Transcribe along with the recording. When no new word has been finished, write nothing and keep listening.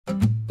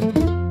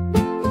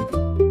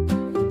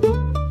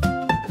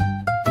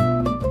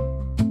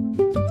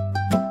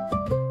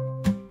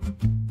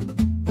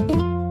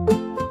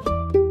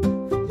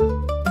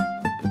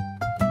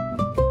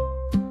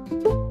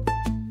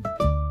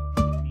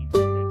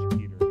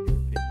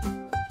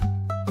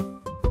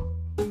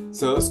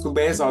So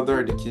school-based outdoor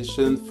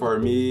education for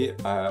me,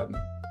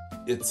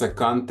 it's a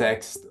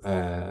context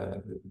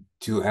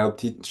to help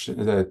teach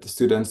the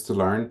students to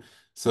learn.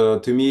 So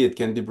to me, it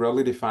can be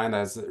broadly defined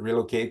as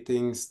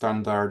relocating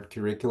standard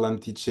curriculum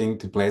teaching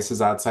to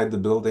places outside the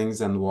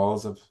buildings and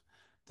walls of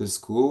the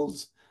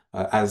schools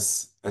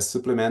as a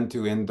supplement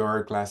to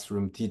indoor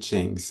classroom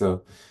teaching.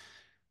 So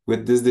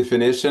with this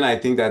definition, I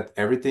think that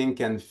everything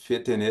can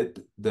fit in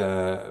it.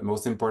 The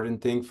most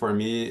important thing for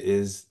me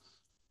is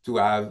to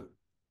have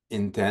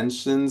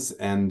intentions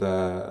and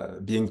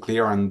being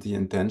clear on the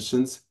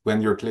intentions.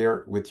 When you're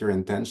clear with your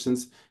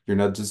intentions, you're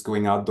not just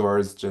going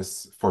outdoors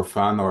just for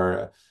fun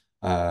or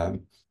uh,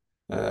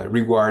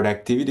 reward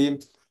activity.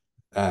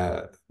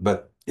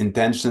 But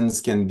intentions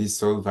can be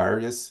so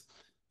various.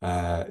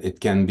 It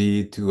can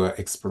be to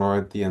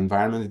explore the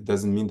environment. It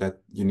doesn't mean that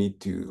you need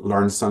to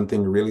learn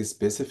something really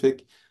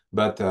specific,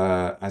 but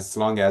as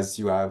long as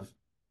you have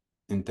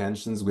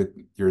intentions with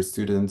your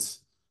students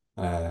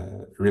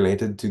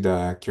related to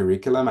the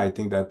curriculum, I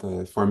think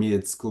that for me,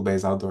 it's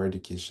school-based outdoor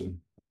education.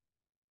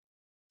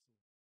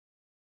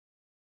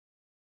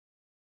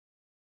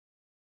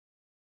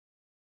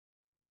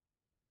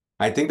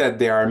 I think that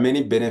there are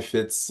many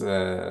benefits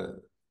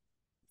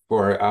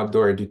for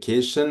outdoor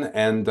education,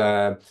 and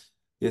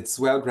it's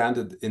well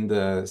grounded in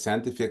the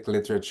scientific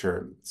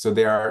literature. So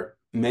there are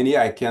many.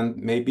 I can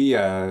maybe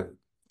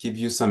give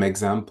you some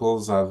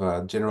examples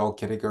of general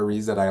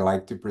categories that I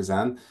like to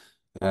present.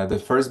 The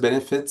first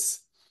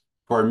benefits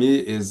for me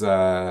is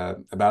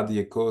about the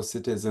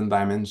eco-citizen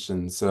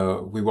dimension.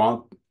 So we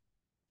want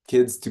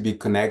kids to be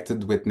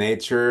connected with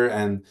nature,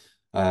 and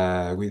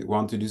we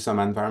want to do some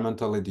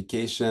environmental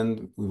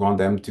education. We want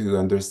them to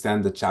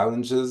understand the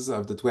challenges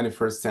of the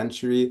 21st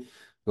century,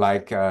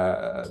 like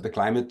the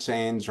climate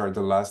change or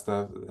the loss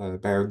of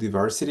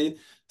biodiversity.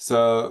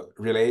 So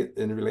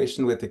in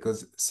relation with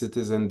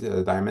eco-citizen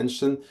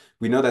dimension,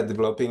 we know that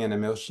developing an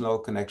emotional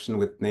connection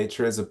with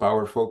nature is a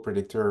powerful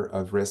predictor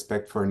of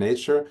respect for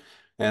nature.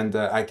 And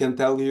I can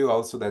tell you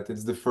also that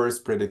it's the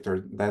first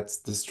predictor, that's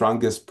the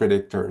strongest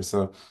predictor.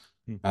 So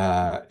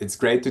it's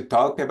great to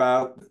talk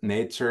about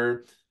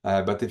nature,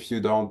 but if you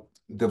don't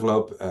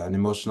develop an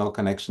emotional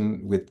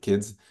connection with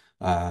kids,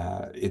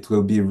 it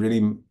will be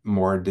really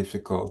more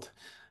difficult.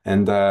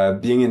 And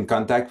being in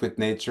contact with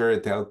nature,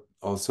 it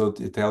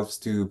helps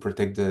to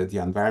protect the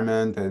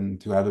environment and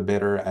to have a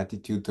better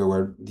attitude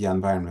toward the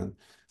environment.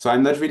 So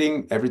I'm not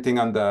reading everything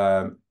on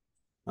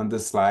the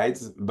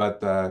slides,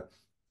 but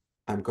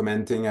I'm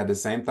commenting at the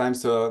same time.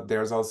 So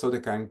there's also the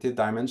cognitive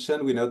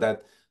dimension. We know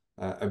that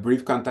a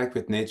brief contact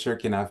with nature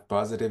can have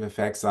positive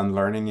effects on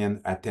learning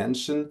and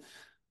attention.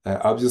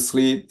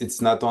 Obviously,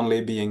 it's not only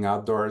being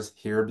outdoors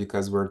here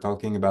because we're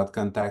talking about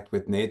contact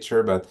with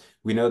nature, but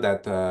we know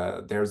that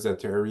there's a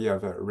theory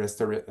of a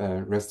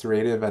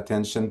restorative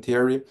attention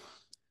theory.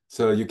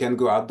 So you can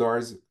go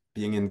outdoors,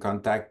 being in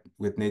contact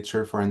with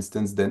nature, for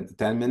instance, then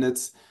 10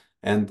 minutes,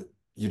 and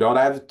you don't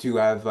have to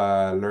have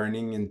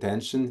learning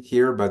intention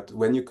here, but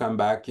when you come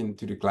back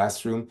into the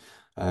classroom,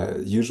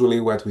 usually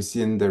what we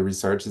see in the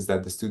research is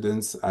that the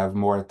students have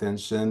more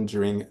attention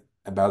during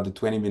about the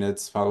 20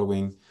 minutes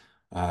following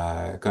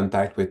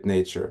contact with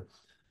nature.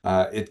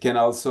 It can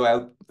also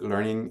help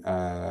learning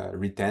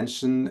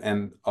retention,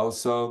 and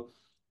also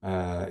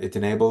it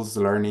enables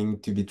learning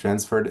to be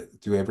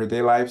transferred to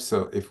everyday life.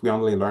 So if we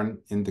only learn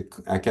in the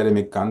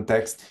academic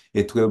context,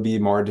 it will be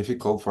more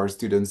difficult for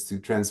students to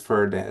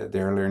transfer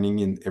their learning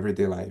in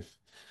everyday life.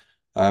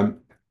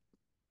 Um,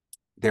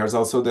 there's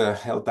also the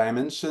health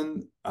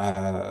dimension.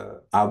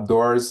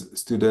 Outdoors,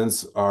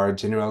 students are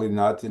generally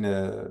not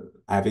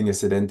having a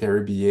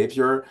sedentary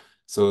behavior,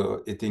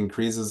 so it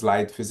increases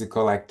light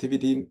physical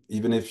activity,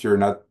 even if you're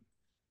not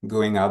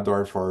going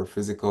outdoor for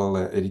physical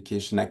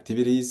education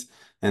activities.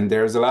 And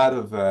there's a lot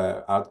of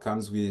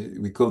outcomes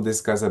we could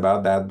discuss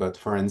about that. But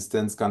for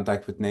instance,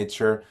 contact with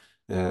nature,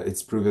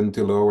 it's proven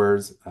to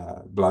lowers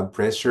blood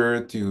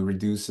pressure, to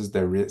reduces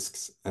the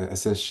risks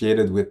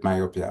associated with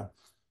myopia.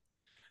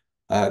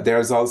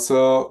 There's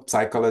also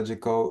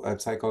psychological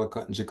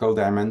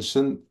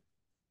dimension.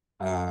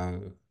 Uh,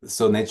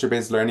 so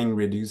nature-based learning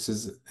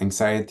reduces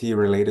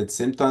anxiety-related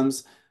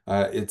symptoms.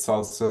 It's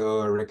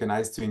also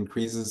recognized to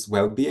increases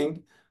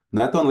well-being,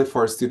 not only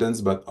for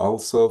students, but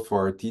also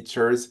for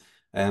teachers.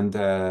 And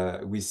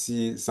we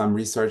see some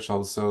research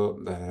also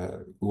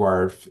who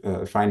are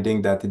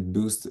finding that it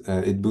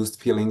boosts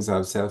feelings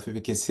of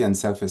self-efficacy and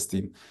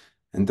self-esteem.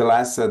 And the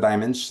last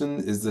dimension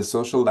is the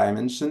social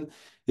dimension.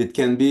 It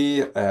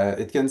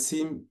can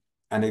seem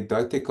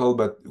anecdotal,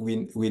 but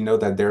we know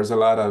that there's a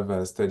lot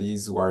of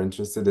studies who are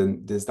interested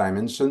in this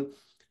dimension.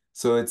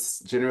 So it's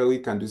generally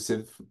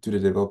conducive to the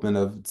development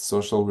of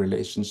social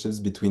relationships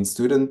between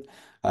students.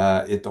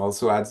 It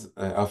also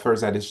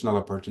offers additional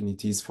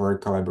opportunities for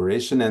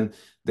collaboration, and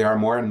there are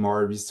more and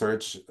more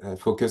research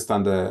focused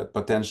on the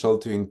potential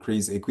to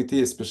increase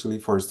equity, especially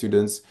for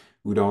students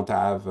who don't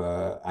have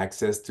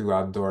access to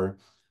outdoor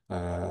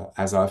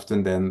as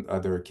often than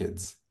other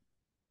kids.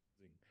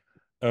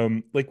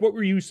 Like what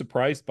were you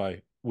surprised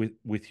by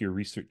with your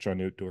research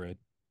on outdoor ed?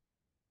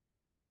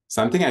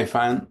 something I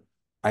find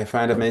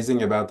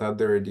amazing about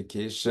outdoor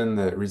education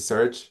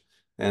research,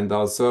 and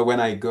also when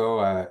I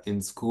go in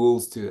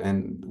schools to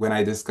and when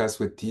I discuss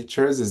with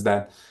teachers, is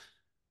that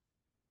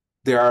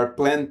there are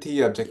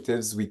plenty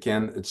objectives we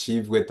can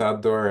achieve with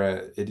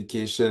outdoor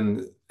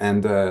education.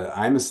 And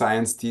I'm a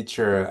science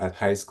teacher at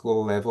high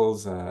school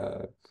levels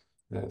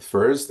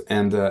first,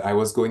 and I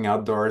was going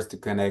outdoors to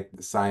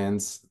connect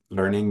science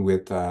learning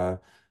with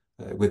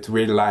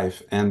real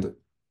life. And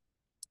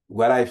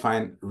what I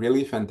find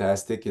really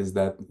fantastic is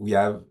that we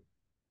have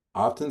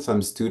often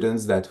some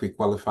students that we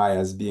qualify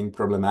as being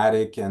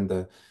problematic,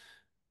 and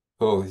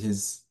oh,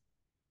 he's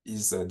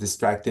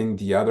distracting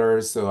the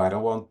others, so I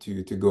don't want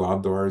to go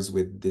outdoors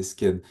with this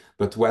kid.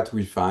 But what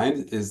we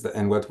find is that,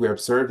 and what we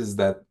observe is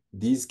that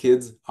these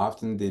kids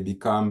often they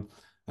become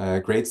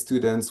great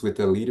students with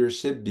a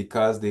leadership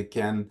because they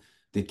can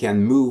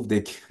move.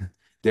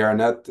 They are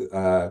not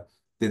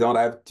they don't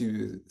have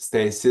to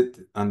sit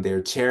on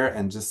their chair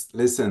and just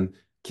listen.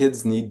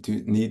 Kids need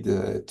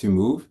to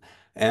move,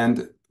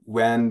 and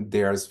when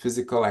there's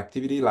physical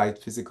activity, light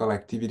physical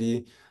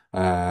activity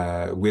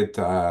with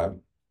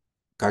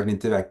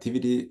cognitive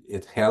activity,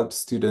 it helps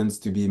students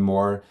to be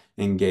more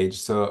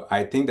engaged. So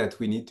I think that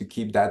we need to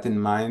keep that in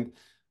mind,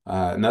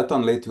 not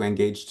only to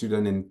engage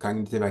students in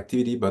cognitive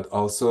activity, but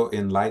also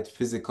in light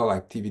physical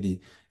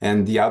activity.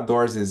 And the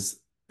outdoors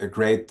is a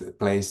great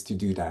place to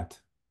do that.